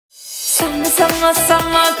Summertime,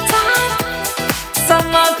 summertime.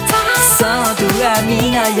 Så du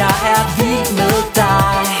min, og jeg vild med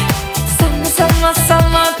dig. Summertime,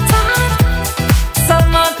 summertime.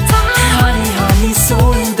 Honey,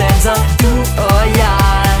 solen danser, du og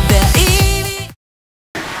jeg. Hver evig.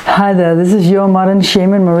 Hi there, this is your modern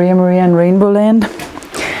shaman Maria in RainbowLand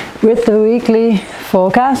with the weekly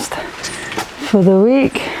forecast for the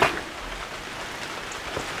week,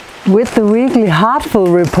 with the weekly Heartful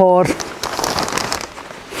report.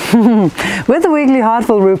 With the weekly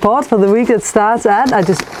Heartful report for the week that starts at, I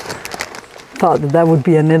just thought that would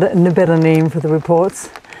be a better name for the reports,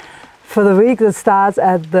 for the week that starts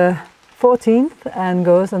at the 14th and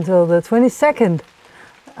goes until the 22nd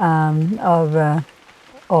of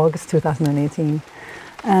August 2018.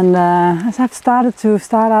 And as I've started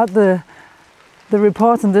out the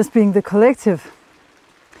reports, and this being the collective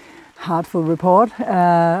Heartful report,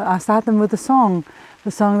 I start them with the song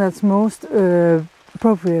that's most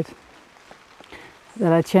appropriate,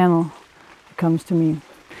 that I channel, it comes to me.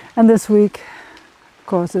 And this week, of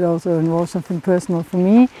course, it also involves something personal for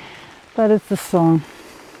me, but it's the song.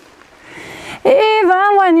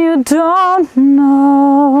 Even when you don't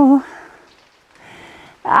know,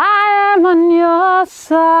 I am on your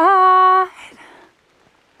side.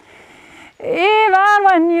 Even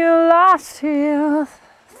when you lost yourself,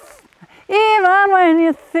 even when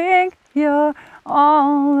you think you're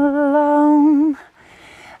all alone,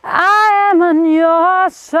 I am on your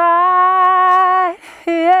side,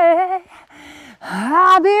 yeah.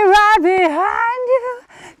 I'll be right behind you,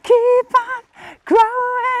 keep on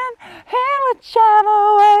growing in whichever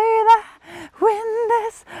way the wind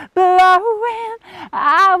is blowing.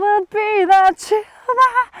 I will be there till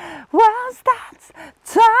the world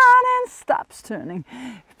stops turning.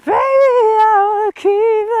 Baby, I will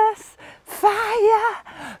keep this fire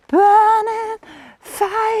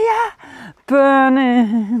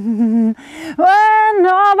burning when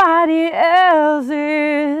nobody else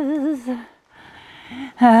is.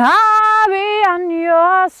 I'll be on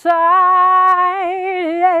your side,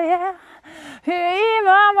 yeah.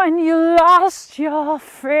 Even when you lost your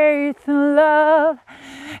faith and love,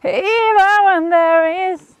 even when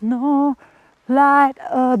there is no light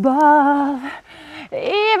above,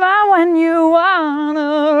 even when you wanna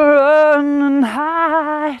run and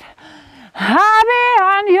hide, I'll be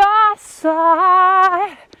on your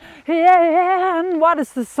side, yeah. And what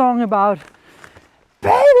is the song about?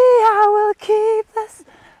 Baby, I will keep this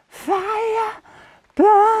fire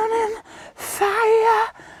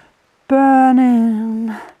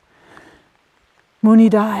burning. Mooney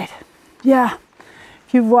died. Yeah,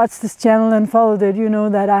 if you've watched this channel and followed it, you know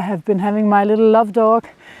that I have been having my little love dog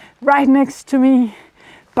right next to me,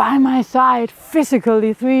 by my side,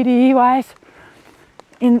 physically, 3D wise,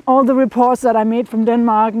 in all the reports that I made from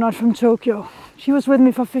Denmark, not from Tokyo. She was with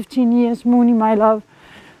me for 15 years, Mooney, my love.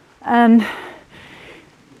 And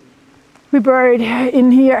we buried her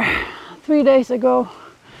in here 3 days ago,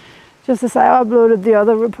 just as I uploaded the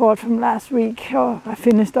other report from last week. Oh, I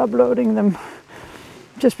finished uploading them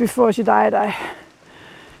just before she died.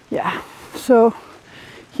 Yeah, so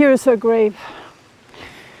here is her grave.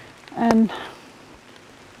 And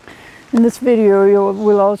in this video you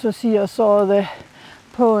will also see or saw the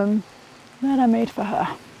poem that I made for her.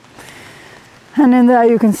 And in there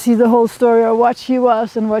you can see the whole story of what she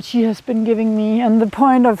was and what she has been giving me. And the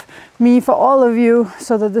point of me for all of you,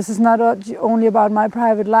 so that this is not only about my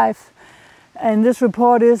private life, and this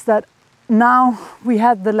report is that now we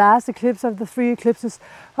had the last eclipse of the 3 eclipses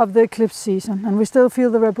of the eclipse season, and we still feel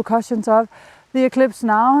the repercussions of the eclipse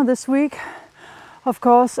now this week, of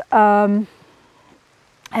course.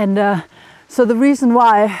 So the reason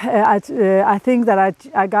why I think that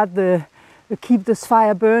I got the Keep This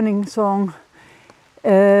Fire Burning song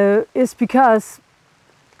is because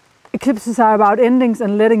eclipses are about endings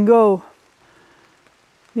and letting go.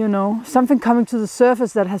 You know, something coming to the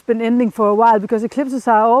surface that has been ending for a while, because eclipses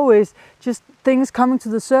are always just things coming to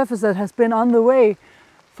the surface that has been on the way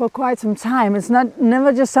for quite some time. It's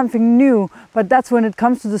never just something new, but that's when it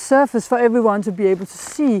comes to the surface for everyone to be able to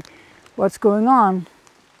see what's going on.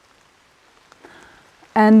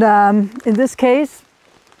 And in this case,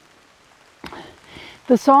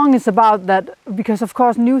 the song is about that, because of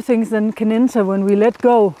course new things then can enter when we let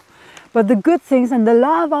go. But the good things and the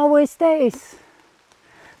love always stays.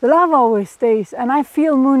 The love always stays. And I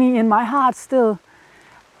feel Mooney in my heart still.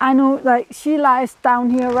 I know, like, she lies down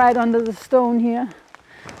here right under the stone here.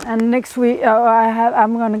 And next week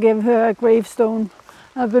I'm gonna give her a gravestone.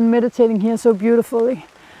 I've been meditating here so beautifully.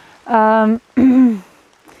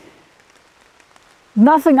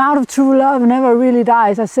 Nothing out of true love never really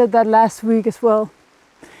dies. I said that last week as well.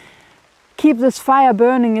 Keep This Fire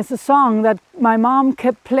Burning is a song that my mom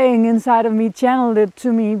kept playing inside of me, channeled it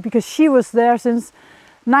to me, because she was there since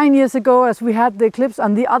 9 years ago as we had the eclipse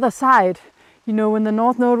on the other side, you know, when the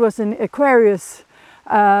North Node was in Aquarius,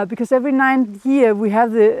 because every 9th year we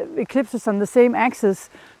have the eclipses on the same axis.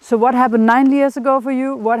 So what happened 9 years ago for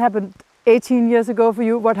you? What happened 18 years ago for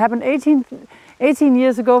you? What happened 18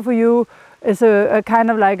 years ago for you is a kind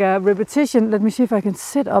of like a repetition. Let me see if I can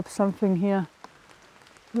sit up something here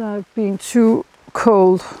without being too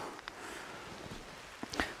cold.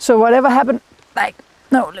 So whatever happened, like,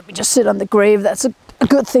 no, let me just sit on the grave. That's a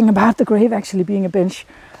good thing about the grave actually being a bench.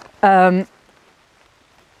 So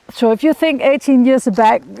if you think 18 years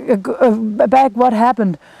back what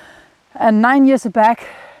happened, and 9 years back,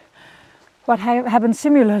 what happened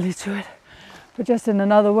similarly to it, but just in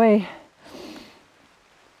another way.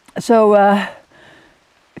 So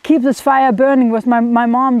Keep This Fire Burning was my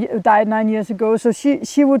mom died 9 years ago, so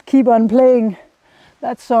she would keep on playing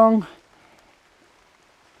that song.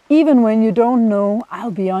 Even when you don't know, I'll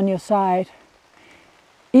be on your side.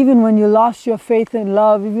 Even when you lost your faith in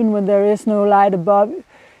love, even when there is no light above,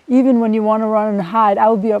 even when you want to run and hide,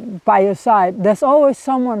 I'll be up by your side. There's always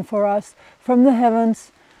someone for us from the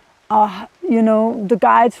heavens, you know, the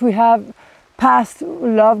guides we have, past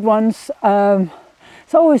loved ones.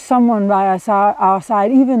 There's always someone by our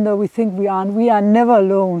side, even though we think we aren't. We are never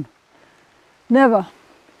alone. Never.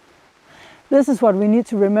 This is what we need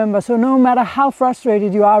to remember. So no matter how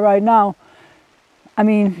frustrated you are right now, I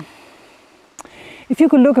mean, if you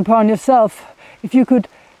could look upon yourself, if you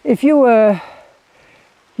were,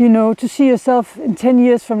 you know, to see yourself in 10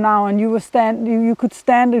 years from now, and you could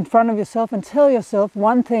stand in front of yourself and tell yourself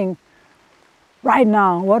one thing right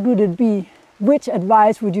now, what would it be? Which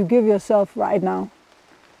advice would you give yourself right now?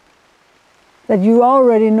 That you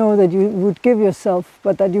already know that you would give yourself,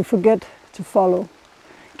 but that you forget to follow.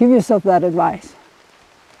 Give yourself that advice.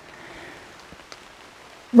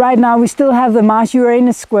 Right now we still have the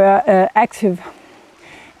Mars-Uranus square active,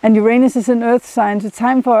 and Uranus is an earth sign. It's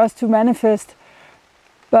time for us to manifest.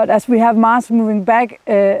 But as we have Mars moving back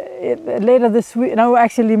later this week, no,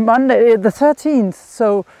 actually Monday the 13th,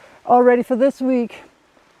 so already for this week,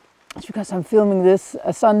 it's because I'm filming this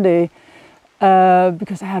Sunday,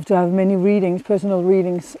 because I have to have many readings, personal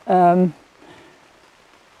readings,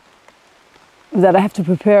 that I have to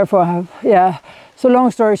prepare for. Yeah. So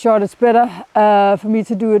long story short, it's better for me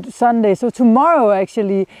to do it Sunday. So tomorrow,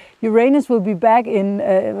 actually, Uranus will be back in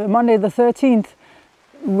Monday the 13th,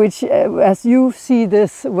 which, as you see,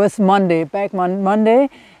 this was Monday, Monday.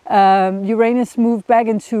 Uranus moved back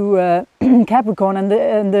into Capricorn, and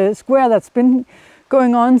the square that's been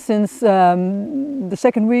going on since the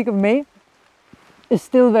second week of May is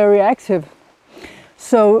still very active.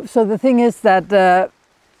 So the thing is that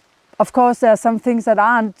of course there are some things that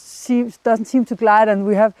doesn't seem to glide, and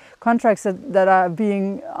we have contracts that are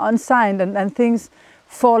being unsigned, and things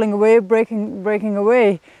falling away, breaking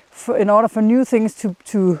away, in order for new things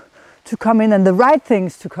to come in, and the right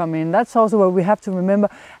things to come in. That's also what we have to remember.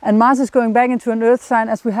 And Mars is going back into an earth sign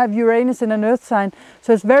as we have Uranus in an earth sign.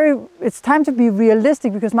 So it's time to be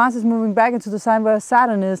realistic, because Mars is moving back into the sign where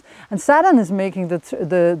Saturn is, and Saturn is making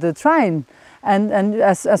the trine, and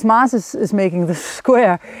as Mars is making the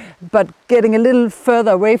square, but getting a little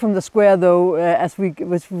further away from the square though, as we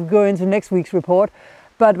go into next week's report,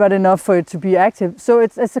 but enough for it to be active. So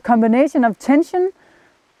it's a combination of tension,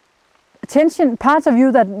 parts of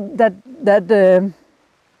you that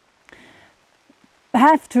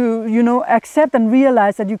have to, you know, accept and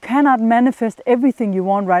realize that you cannot manifest everything you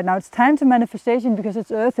want right now. It's time to manifestation, because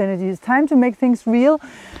it's earth energy. It's time to make things real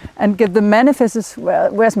and get the manifestors.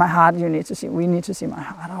 Well, where's my heart? We need to see my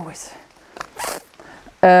heart always.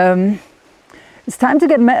 It's time to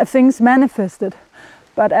get things manifested.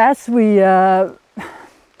 But as we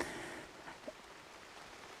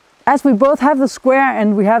both have the square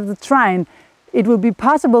and we have the trine, it will be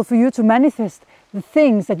possible for you to manifest the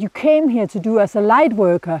things that you came here to do as a light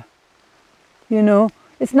worker. You know,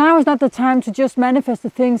 now is not the time to just manifest the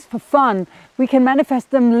things for fun. We can manifest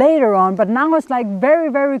them later on, but now it's like very,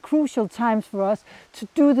 very crucial times for us to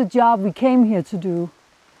do the job we came here to do.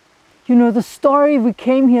 You know, the story we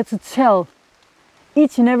came here to tell.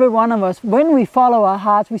 Each and every one of us, when we follow our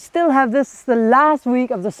hearts, we still have this, the last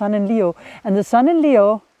week of the Sun in Leo. And the Sun in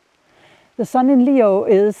Leo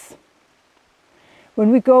is when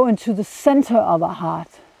we go into the center of our heart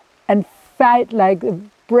and fight like a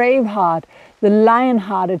brave heart, the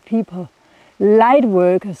lion-hearted people, light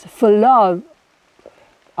workers for love,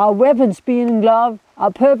 our weapons being love, our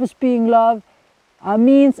purpose being love, our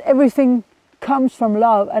means, everything comes from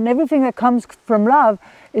love, and everything that comes from love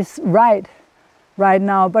is right right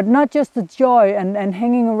now, but not just the joy and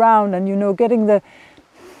hanging around and, you know, getting there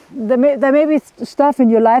may be stuff in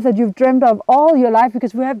your life that you've dreamt of all your life,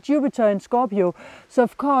 because we have Jupiter in Scorpio. So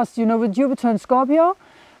of course, you know, with Jupiter in Scorpio,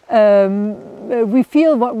 we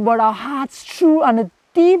feel what our heart's true on the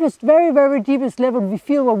deepest, very, very deepest level. We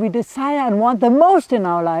feel what we desire and want the most in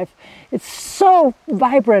our life. It's so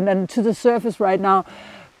vibrant and to the surface right now,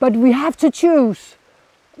 but we have to choose.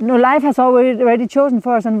 You know, life has already chosen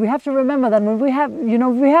for us, and we have to remember that when we have, you know,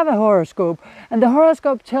 we have a horoscope, and the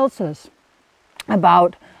horoscope tells us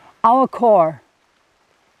about our core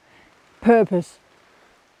purpose,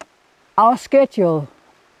 our schedule,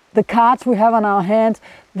 the cards we have on our hands,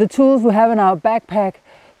 the tools we have in our backpack,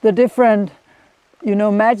 the different, you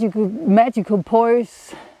know, magical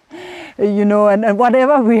toys, you know, and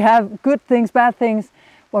whatever we have, good things, bad things,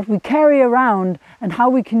 what we carry around and how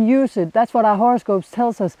we can use it. That's what our horoscopes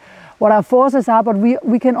tells us, what our forces are. But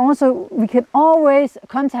we can always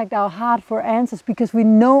contact our heart for answers, because we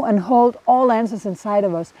know and hold all answers inside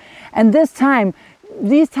of us. And these times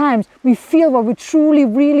we feel what we truly,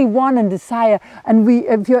 really want and desire. And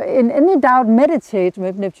if you're in any doubt, meditate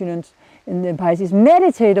with Neptune in Pisces,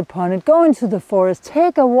 meditate upon it, go into the forest,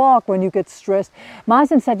 take a walk when you get stressed. Mars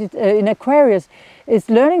in Aquarius is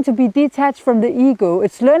learning to be detached from the ego.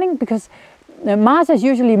 It's learning, because Mars is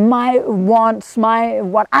usually my wants,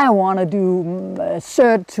 what I want to do,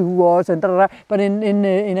 assert towards, and but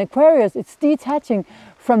in Aquarius it's detaching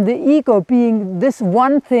from the ego being this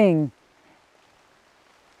one thing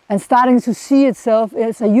and starting to see itself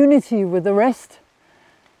as a unity with the rest.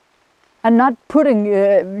 And not putting,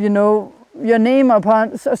 you know, your name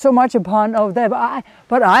upon so much upon, oh, there,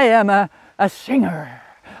 but I am a singer,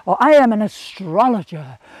 or I am an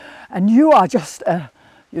astrologer, and you are just a,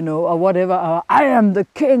 you know, or whatever. Or I am the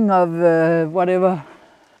king of whatever,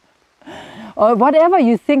 or whatever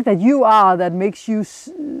you think that you are that makes you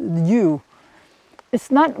you.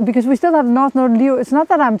 It's not, because we still have North Node Leo. It's not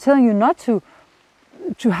that I'm telling you not to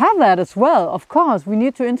have that as well. Of course, we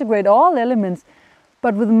need to integrate all elements.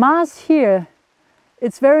 But with Mars here,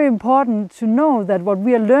 it's very important to know that what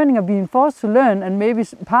we are learning or being forced to learn, and maybe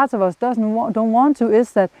parts of us don't want to,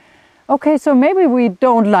 is that, okay, so maybe we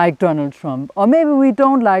don't like Donald Trump, or maybe we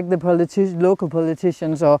don't like the local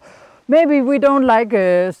politicians, or maybe we don't like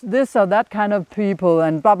this or that kind of people,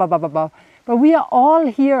 and blah, blah, blah, blah, blah. But we are all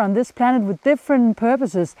here on this planet with different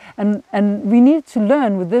purposes, and we need to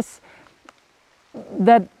learn with this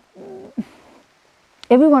that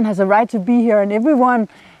everyone has a right to be here, and everyone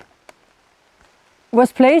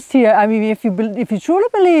was placed here. I mean, if you truly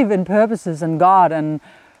believe in purposes and God, and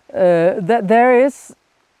that there is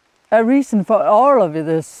a reason for all of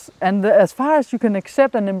this, and as far as you can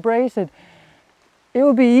accept and embrace it, it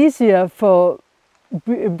will be easier for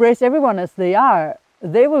embrace everyone as they are.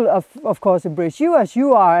 They will of course embrace you as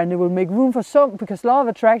you are, and it will make room for because law of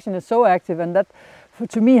attraction is so active, and that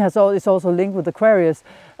to me is also linked with Aquarius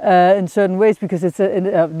in certain ways, because it's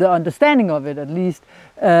the understanding of it, at least,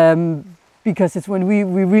 because it's when we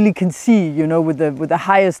really can see, you know, with the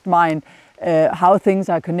highest mind, how things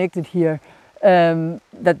are connected here,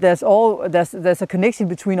 that there's a connection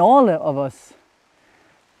between all of us.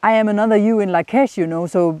 I am another you in Lakesh, you know,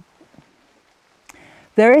 so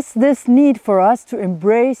there is this need for us to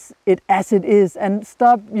embrace it as it is, and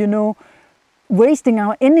stop, you know, wasting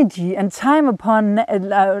our energy and time upon,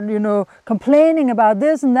 you know, complaining about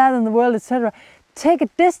this and that in the world, etc. Take a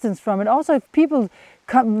distance from it. Also, if people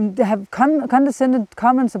have condescended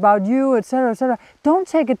comments about you, etc., etc., don't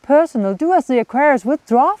take it personal. Do as the Aquarius,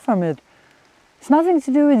 withdraw from it. It's nothing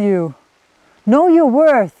to do with you. Know your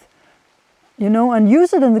worth, you know, and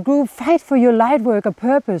use it in the group. Fight for your light work or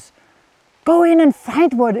purpose. Go in and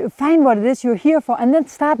find what it is you're here for, and then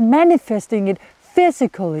start manifesting it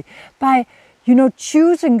physically by, you know,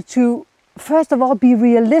 choosing to, first of all, be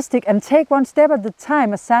realistic and take one step at a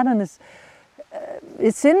time. As Saturn is,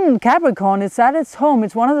 it's in Capricorn, it's at its home,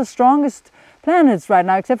 it's one of the strongest planets right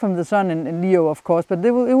now, except from the Sun in Leo, of course, but it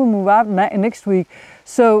will move out next week.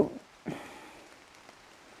 So,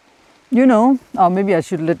 you know, or maybe I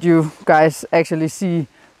should let you guys actually see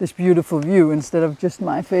this beautiful view instead of just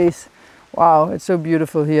my face. Wow, it's so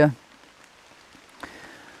beautiful here.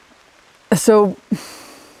 So,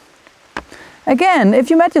 again, if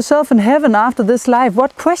you met yourself in heaven after this life,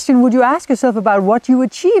 what question would you ask yourself about what you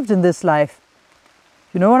achieved in this life?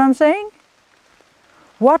 You know what I'm saying?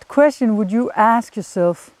 What question would you ask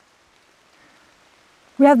yourself?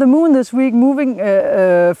 We have the moon this week moving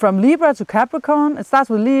from Libra to Capricorn. It starts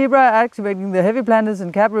with Libra, activating the heavy planets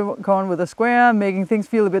in Capricorn with a square, making things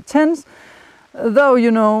feel a bit tense. though,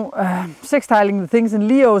 you know, sextiling the things in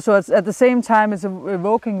Leo, so it's at the same time it's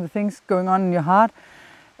evoking the things going on in your heart.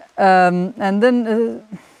 And then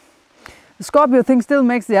the Scorpio thing still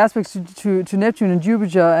makes the aspects to Neptune and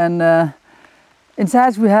Jupiter, and in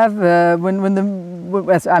Sag we have when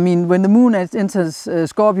the moon enters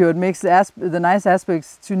Scorpio, it makes the nice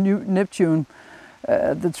aspects to Neptune,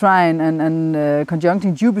 the trine, and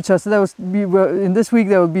conjuncting Jupiter. So there in this week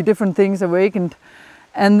there will be different things awakened.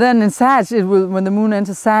 And then in Sag, when the moon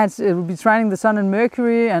enters Sag, it will be trining the Sun and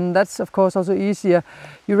Mercury, and that's of course also easier.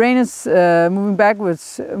 Uranus moving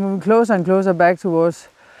backwards, moving closer and closer back towards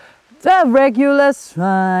the regular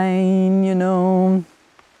trine, you know.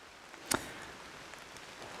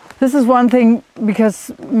 This is one thing,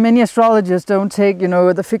 because many astrologers don't take, you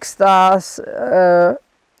know, the fixed stars, the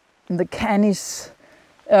canis,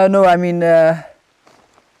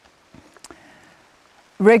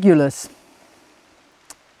 Regulus.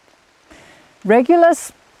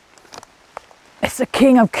 Regulus is the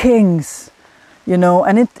king of kings, you know,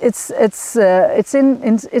 and it's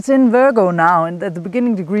in Virgo now, and at the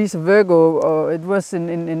beginning degrees of Virgo, it was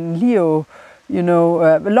in Leo, you know.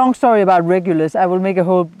 A long story about Regulus. I will make a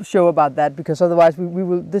whole show about that, because otherwise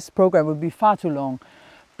this program will be far too long.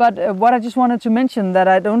 But what I just wanted to mention that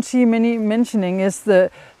I don't see many mentioning is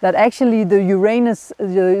that actually the Uranus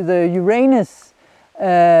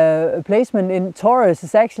placement in Taurus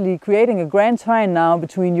is actually creating a grand trine now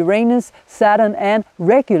between Uranus, Saturn and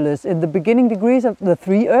Regulus in the beginning degrees of the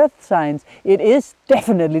 3 earth signs. It is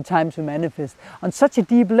definitely time to manifest on such a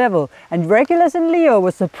deep level. And Regulus in Leo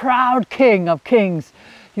was the proud king of kings,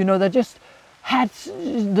 you know, that just had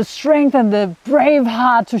the strength and the brave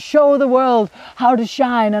heart to show the world how to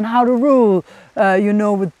shine and how to rule, you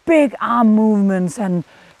know, with big arm movements and,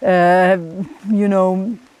 you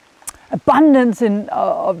know, abundance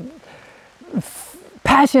of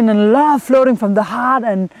passion and love floating from the heart,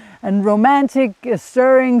 and romantic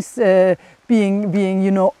stirrings being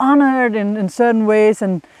you know, honored in certain ways,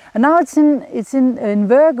 and now it's in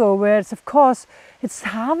Virgo, where it's, of course, it's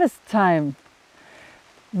harvest time.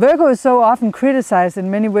 Virgo is so often criticized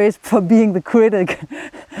in many ways for being the critic,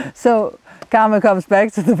 so karma comes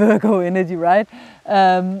back to the Virgo energy, right?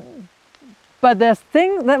 But there's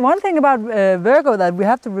one thing about Virgo that we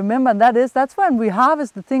have to remember, and that's when we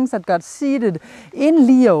harvest the things that got seeded in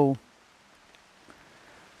Leo.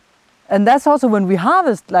 And that's also when we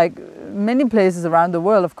harvest, like many places around the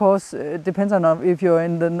world. Of course, it depends on if you're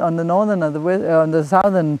on the northern or the west, on the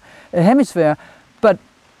southern hemisphere. But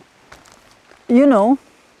you know,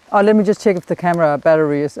 let me just check if the camera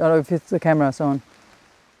battery is, or if the camera is on.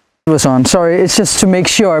 It was on. Sorry, it's just to make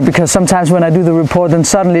sure, because sometimes when I do the report, then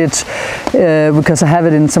suddenly it's because I have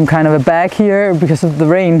it in some kind of a bag here because of the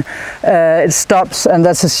rain, it stops, and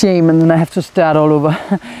that's a shame, and then I have to start all over.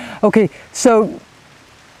 Okay, so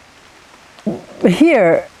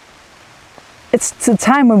here it's the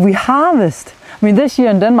time when we harvest. I mean, this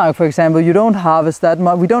year in Denmark, for example, you don't harvest that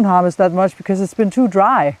much. We don't harvest that much because it's been too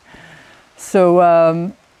dry. So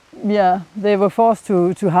yeah, they were forced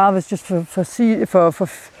to harvest just for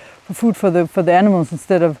food for the animals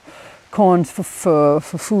instead of corn for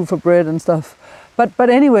food, for bread and stuff. But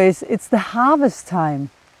anyways, it's the harvest time.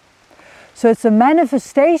 So it's a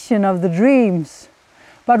manifestation of the dreams.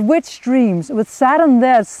 But which dreams? With Saturn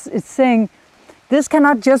there, it's saying this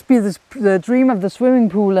cannot just be the dream of the swimming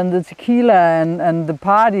pool and the tequila and the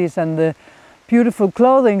parties and the beautiful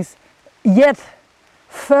clothings. Yet,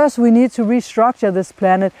 first we need to restructure this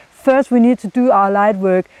planet. First we need to do our light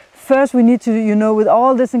work. First we need to, you know, with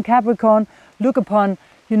all this in Capricorn, look upon,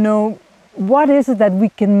 you know, what is it that we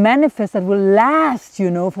can manifest that will last,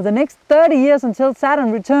 you know, for the next 30 years until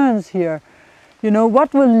Saturn returns here. You know,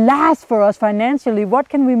 what will last for us financially? What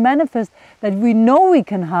can we manifest that we know we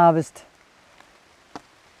can harvest?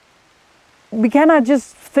 We cannot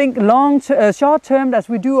just think short term, as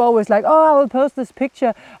we do always, like, oh, I will post this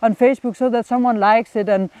picture on Facebook so that someone likes it,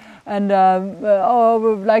 and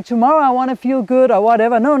oh, like tomorrow I want to feel good or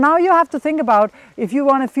whatever. No, now you have to think about, if you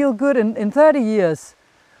want to feel good in 30 years,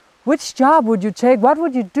 which job would you take? What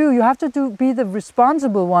would you do? You have to be the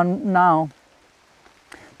responsible one now.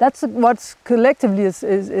 That's what collectively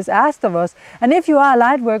is asked of us. And if you are a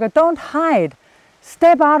light worker, don't hide.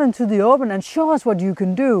 Step out into the open and show us what you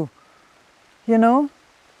can do. You know,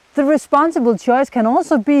 the responsible choice can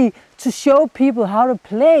also be to show people how to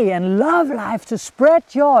play and love life, to spread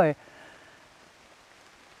joy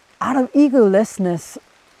out of egolessness,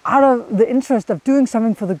 out of the interest of doing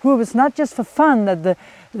something for the group. It's not just for fun that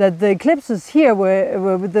the eclipses here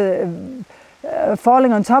were with the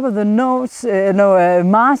falling on top of the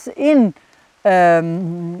Mars in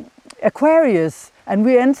Aquarius and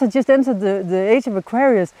we just entered the age of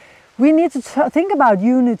Aquarius, we need to think about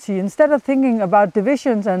unity instead of thinking about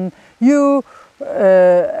divisions and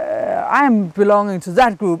I'm belonging to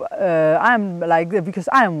that group, I'm like because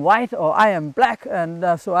I am white or I am black,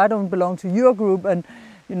 and so I don't belong to your group. And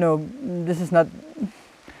you know, this is not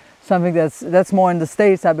something that's more in the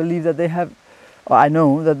States. I believe that they have, or I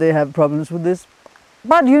know that they have problems with this.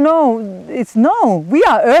 But you know, we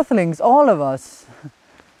are earthlings, all of us.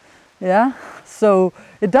 Yeah, so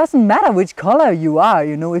it doesn't matter which color you are.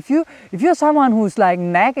 You know, if you're someone who's like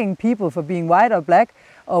nagging people for being white or black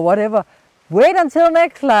or whatever, wait until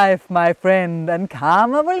next life, my friend, and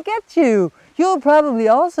karma will get you. You'll probably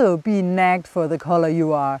also be nagged for the color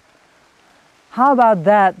you are. How about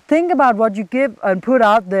that? Think about what you give and put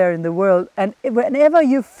out there in the world, and whenever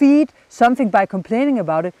you feed something by complaining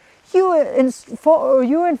about it, you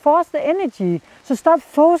enforce the energy. So stop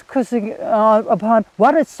focusing upon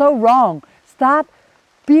what is so wrong. Start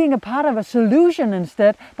being a part of a solution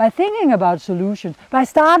instead, by thinking about solutions, by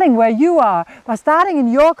starting where you are, by starting in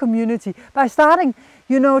your community, by starting,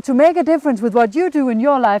 you know, to make a difference with what you do in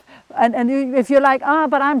your life. And if you're like,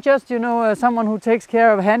 but I'm just, you know, someone who takes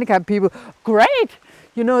care of handicapped people, great.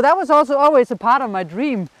 You know, that was also always a part of my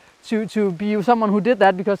dream, to be someone who did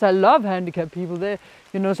that, because I love handicapped people. They,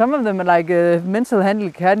 you know, some of them are like mental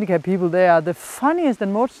handicapped people. They are the funniest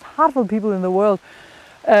and most heartful people in the world.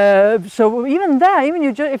 So even there,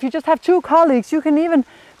 if you just have 2 colleagues, you can even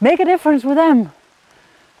make a difference with them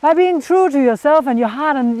by being true to yourself and your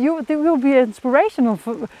heart, and you will be inspirational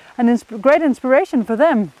great inspiration for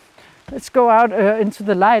them. Let's go out into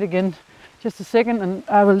the light again, just a second, and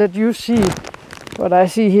I will let you see what I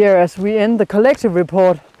see here as we end the collective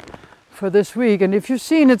report for this week. And if you've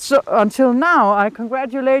seen it until now, I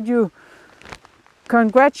congratulate you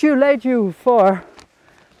for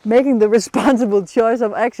making the responsible choice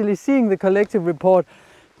of actually seeing the collective report,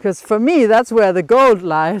 because for me that's where the gold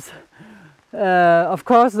lies. Of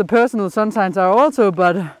course the personal sunshines are also,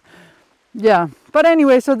 but yeah. But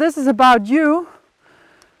anyway, so this is about you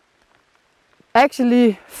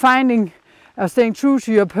actually finding or staying true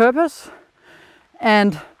to your purpose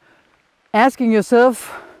and asking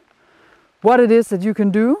yourself what it is that you can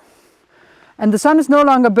do. And the sun is no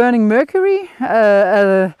longer burning Mercury,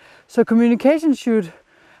 so communication should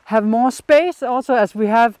have more space. Also, as we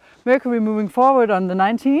have Mercury moving forward on the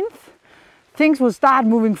 19th, things will start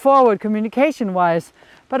moving forward communication wise,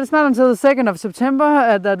 but it's not until the 2nd of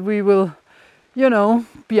September that we will, you know,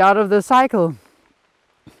 be out of the cycle.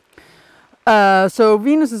 So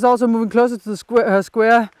Venus is also moving closer to the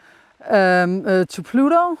square to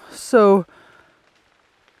Pluto. So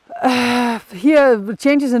here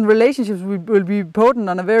changes in relationships will be potent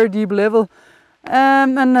on a very deep level.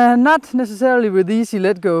 And not necessarily with easy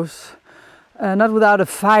let-goes, not without a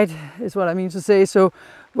fight is what I mean to say. So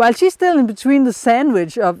while she's still in between the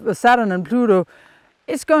sandwich of Saturn and Pluto,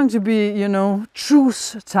 it's going to be, you know,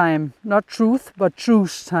 truce time. Not truth, but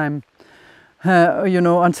truce time, you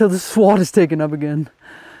know, until the sword is taken up again.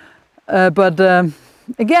 But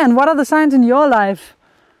again, what are the signs in your life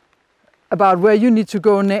about where you need to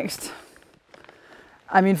go next?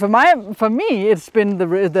 I mean, for me, it's been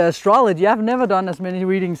the astrology. I've never done as many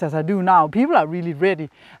readings as I do now. People are really ready.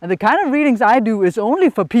 And the kind of readings I do is only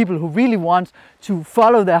for people who really want to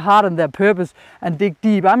follow their heart and their purpose and dig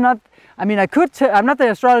deep. I'm not the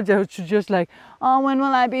astrologer who should just like, oh, when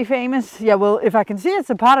will I be famous? Yeah, well, if I can see it's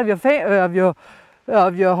a part of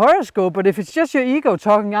your horoscope, but if it's just your ego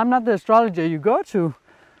talking, I'm not the astrologer you go to.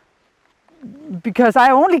 Because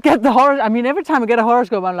I only get the horoscope. I mean, every time I get a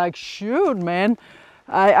horoscope, I'm like, shoot, man.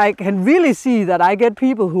 I can really see that I get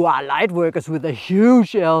people who are light workers with a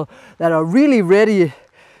huge L that are really ready,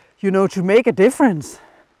 you know, to make a difference.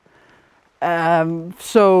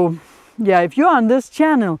 So yeah, if you're on this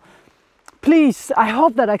channel, please, I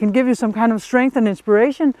hope that I can give you some kind of strength and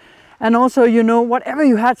inspiration. And also, you know, whatever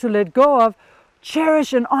you had to let go of,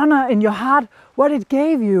 cherish and honor in your heart what it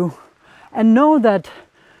gave you. And know that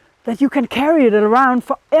you can carry it around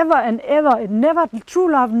forever and ever.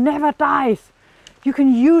 True love never dies. You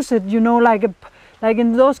can use it, you know, like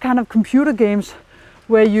in those kind of computer games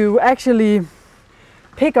where you actually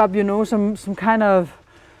pick up, you know, some kind of,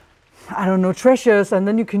 I don't know, treasures, and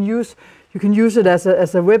then you can use it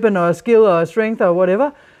as a weapon or a skill or a strength or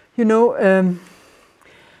whatever. You know,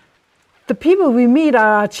 the people we meet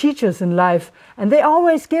are our teachers in life, and they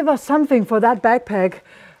always give us something for that backpack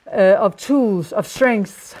of tools, of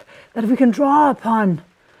strengths that we can draw upon.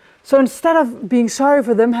 So instead of being sorry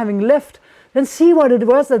for them having left, then see what it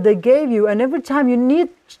was that they gave you, and every time you need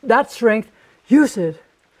that strength, use it,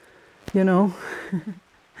 you know.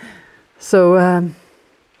 So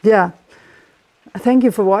yeah, thank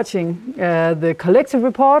you for watching the collective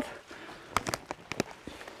report.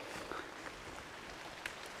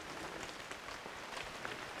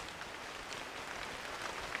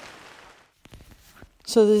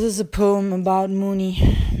 So this is a poem about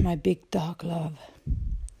Mooney, my big dog love.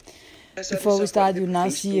 Before we start, you now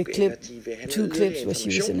see a clip, 2 clips where she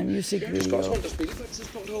was in a music video.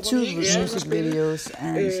 2 music videos,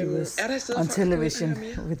 and she was on television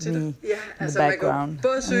with me in the background.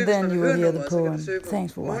 And then you will hear the poem.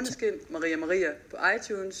 Thanks for watching. Maria på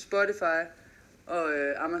iTunes, Spotify og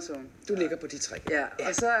Amazon. Du ligger på de 3. Ja,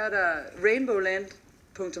 og så er der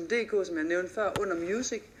RainbowLand.dk, som jeg nævnte før, under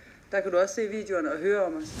music. Der kan du også se videoerne og høre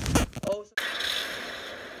om os. Og så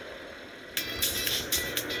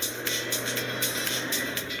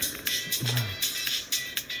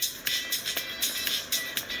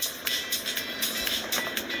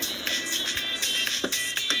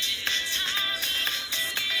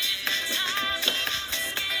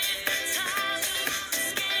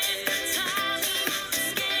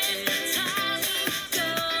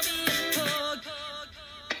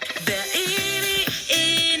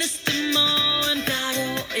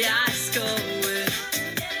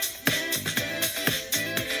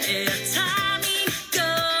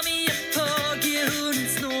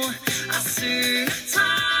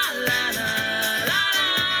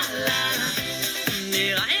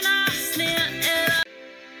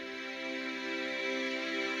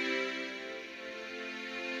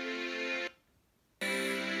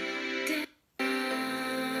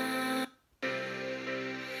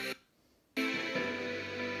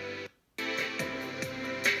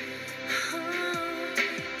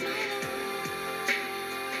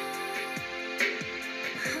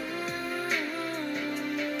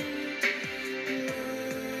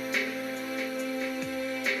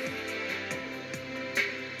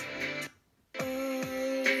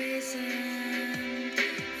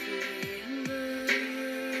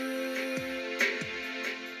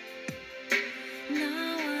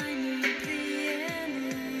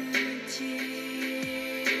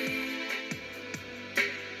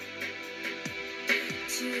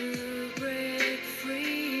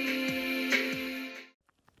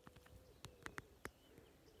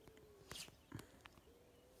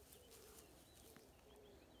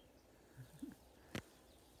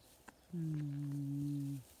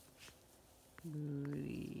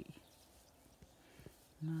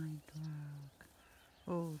my dog.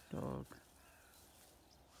 Oh, dog.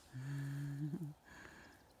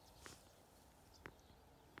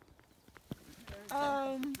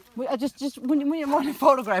 I just we want to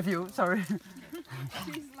photograph you. Sorry. She's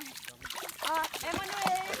like,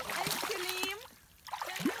 Emmanuel, ice cream.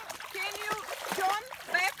 Can you turn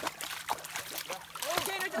back?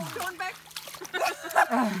 Can you just turn back?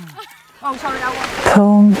 Oh, sorry, I want.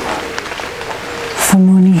 Poem for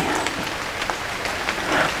Mooney,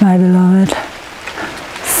 my beloved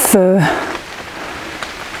fur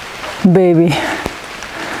baby,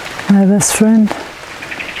 my best friend,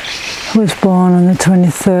 who was born on the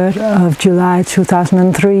 23rd of July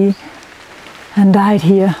 2003 and died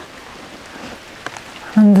here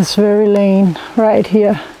on this very lane right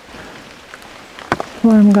here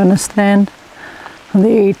where I'm gonna stand on the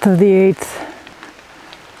 8th of the 8th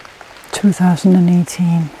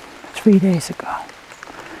 2018, 3 days ago,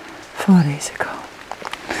 4 days ago.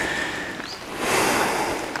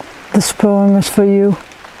 This poem is for you.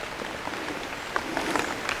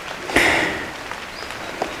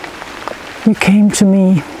 You came to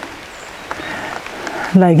me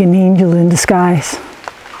like an angel in disguise.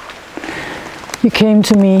 You came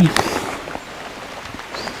to me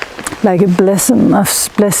like a blessing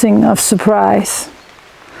of surprise.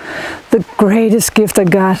 The greatest gift I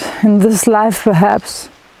got in this life, perhaps.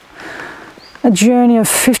 A journey of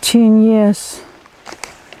 15 years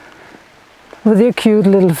with your cute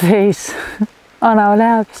little face on our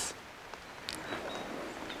laps.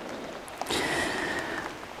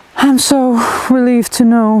 I'm so relieved to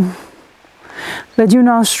know that you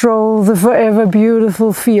now stroll the forever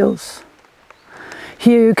beautiful fields.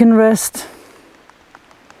 Here you can rest.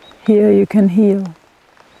 Here you can heal.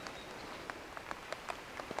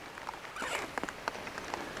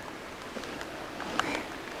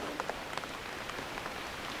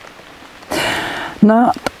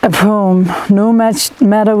 Not a poem, no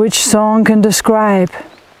matter which song can describe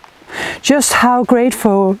just how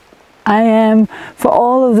grateful I am for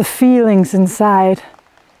all of the feelings inside.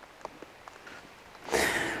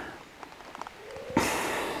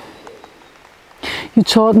 You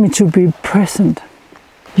taught me to be present.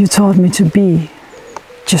 You taught me to be,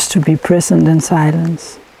 just to be present in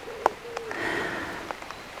silence.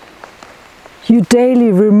 You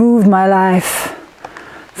daily removed my life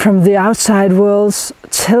from the outside world's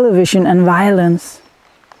television and violence.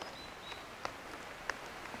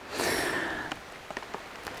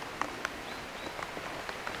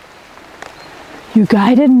 You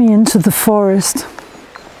guided me into the forest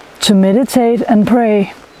to meditate and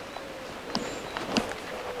pray.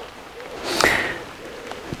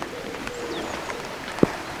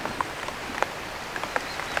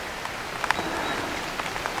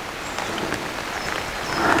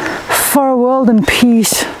 For a world in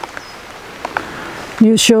peace,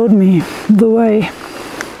 you showed me the way.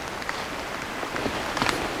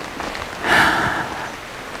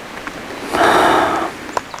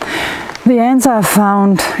 The answer I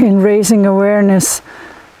found in raising awareness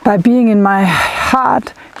by being in my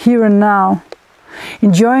heart here and now,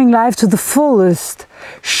 enjoying life to the fullest,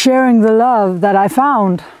 sharing the love that I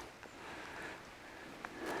found.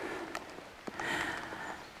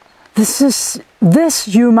 This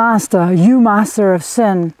you master of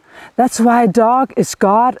sin. That's why dog is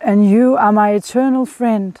God and you are my eternal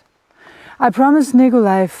friend. I promised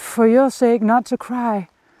Nikolai for your sake not to cry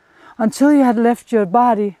until you had left your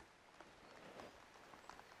body,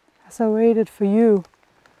 as I waited for you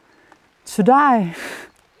to die.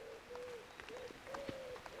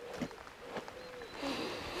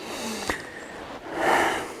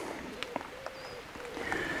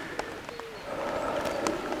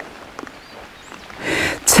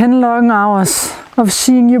 Ten long hours of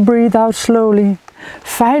seeing you breathe out slowly,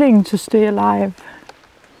 fighting to stay alive.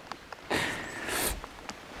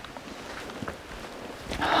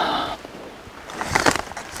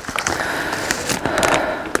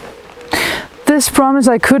 This promise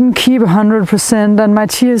I couldn't keep 100%, and my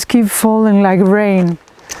tears keep falling like rain.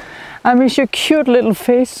 I miss your cute little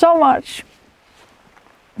face so much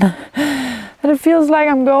that it feels like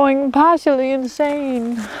I'm going partially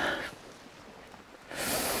insane.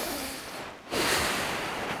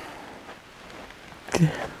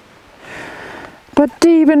 But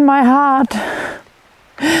deep in my heart,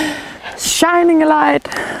 shining a light.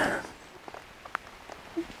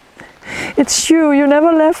 It's you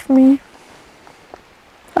never left me.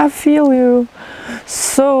 I feel you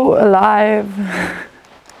so alive.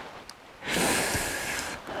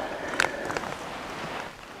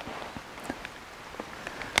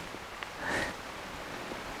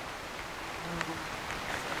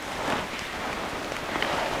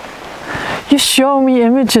 You show me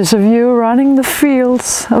images of you running the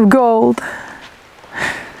fields of gold.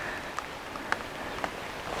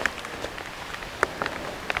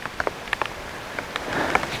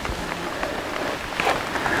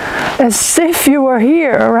 As if you were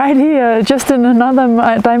here, right here, just in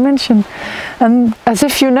another dimension. And as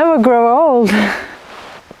if you never grow old.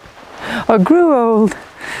 Or grew old.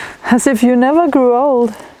 As if you never grew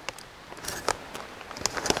old.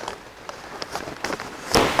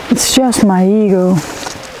 It's just my ego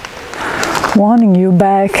wanting you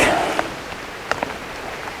back.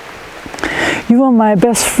 You were my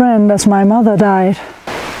best friend as my mother died.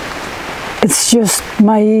 It's just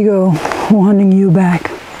my ego wanting you back.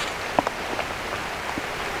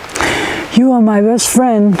 You were my best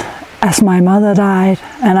friend as my mother died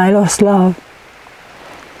and I lost love.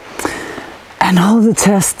 And all the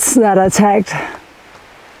tests that I tagged.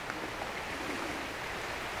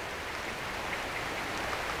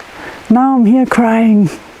 Now I'm here crying,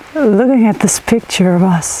 looking at this picture of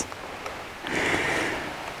us.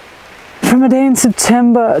 From a day in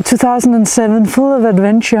September 2007, full of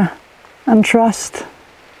adventure and trust.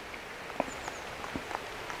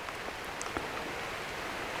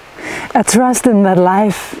 A trust in that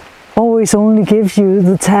life always only gives you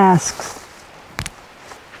the tasks.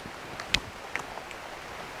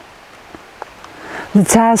 The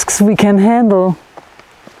tasks we can handle,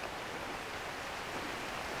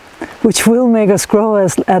 which will make us grow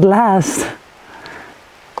at last.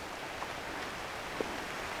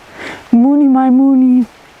 Moony, my Moony,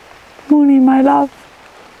 Moony, my love.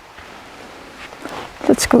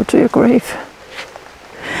 Let's go to your grave.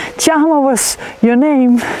 Charmer was your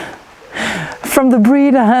name from the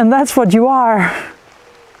breeder, and that's what you are.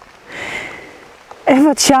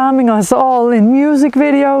 Ever charming us all in music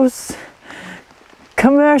videos,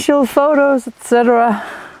 commercial photos, etc.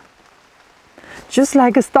 Just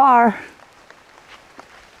like a star.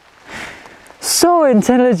 So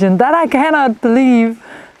intelligent that I cannot believe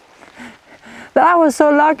that I was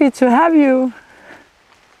so lucky to have you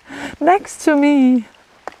next to me.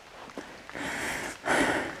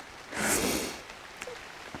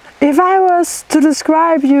 If I was to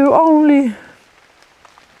describe you only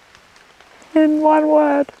in one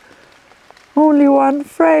word, only one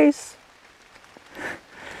phrase,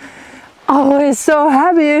 always so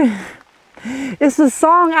happy, is the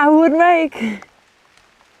song I would make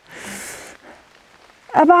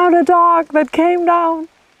about a dog that came down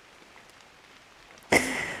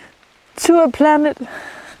to a planet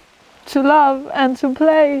to love and to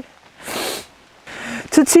play,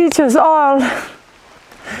 to teach us all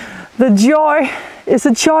that joy is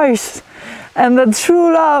a choice and that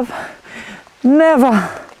true love never,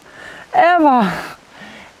 ever,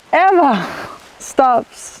 ever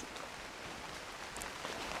stops.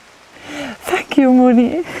 Thank you,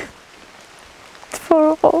 Mooney,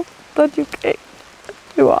 for all that you gave.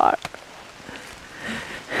 You are.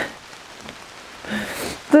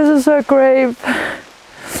 This is her grave.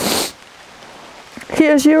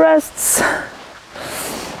 Here she rests.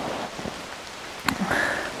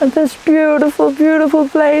 At this beautiful, beautiful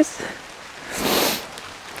place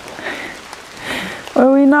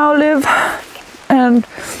where we now live. And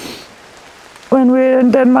when we're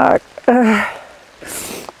in Denmark and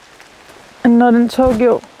not in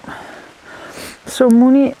Tokyo. So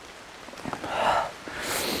Mooney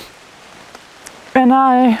and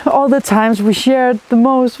I, all the times we shared the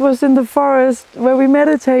most was in the forest where we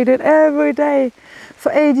meditated every day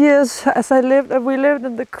for 8 years we lived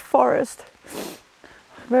in the forest,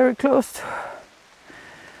 very close to.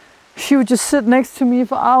 She would just sit next to me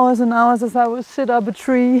for hours and hours as I would sit up a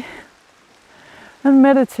tree and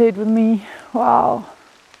meditate with me. Wow.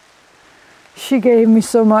 She gave me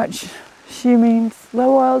so much. She means the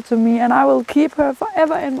world to me, and I will keep her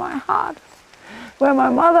forever in my heart. Where my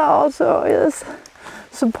mother also is,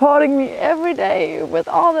 supporting me every day with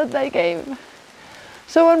all that they gave.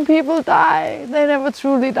 So when people die, they never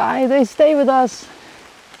truly die. They stay with us.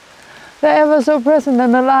 They're ever so present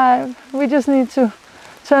and alive. We just need to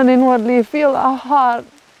turn inwardly, feel our heart,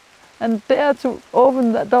 and dare to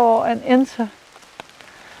open the door and enter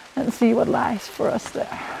and see what lies for us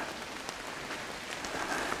there.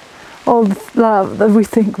 All the love that we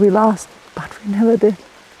think we lost, but we never did.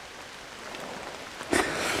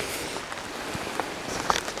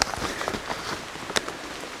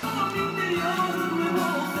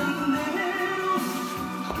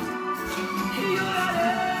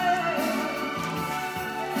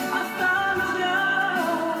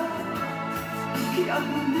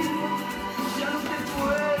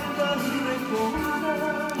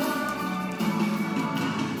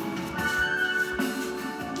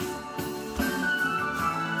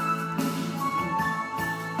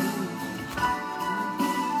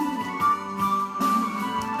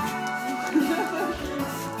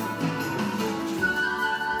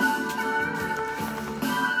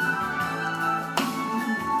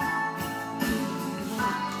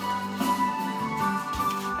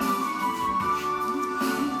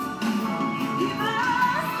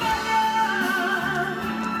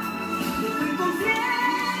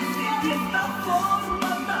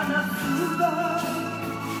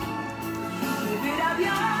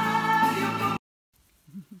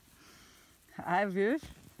 Hi, Pheww.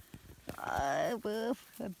 I love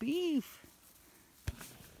a beef.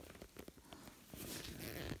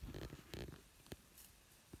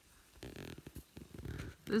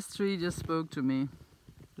 This tree just spoke to me.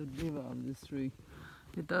 The giver of this tree.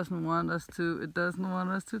 It doesn't want us to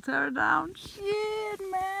tear it down. Shit,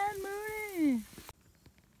 man, Mooney.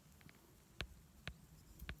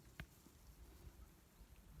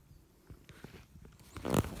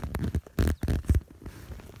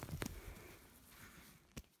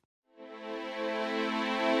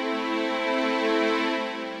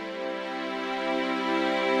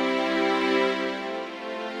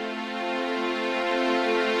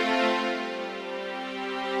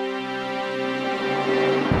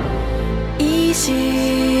 Easy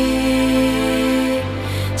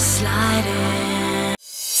sliding.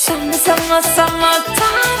 Summertime.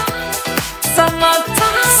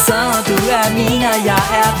 Så du min, og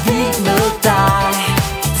jeg vild med dig.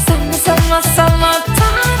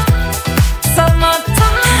 Summertime.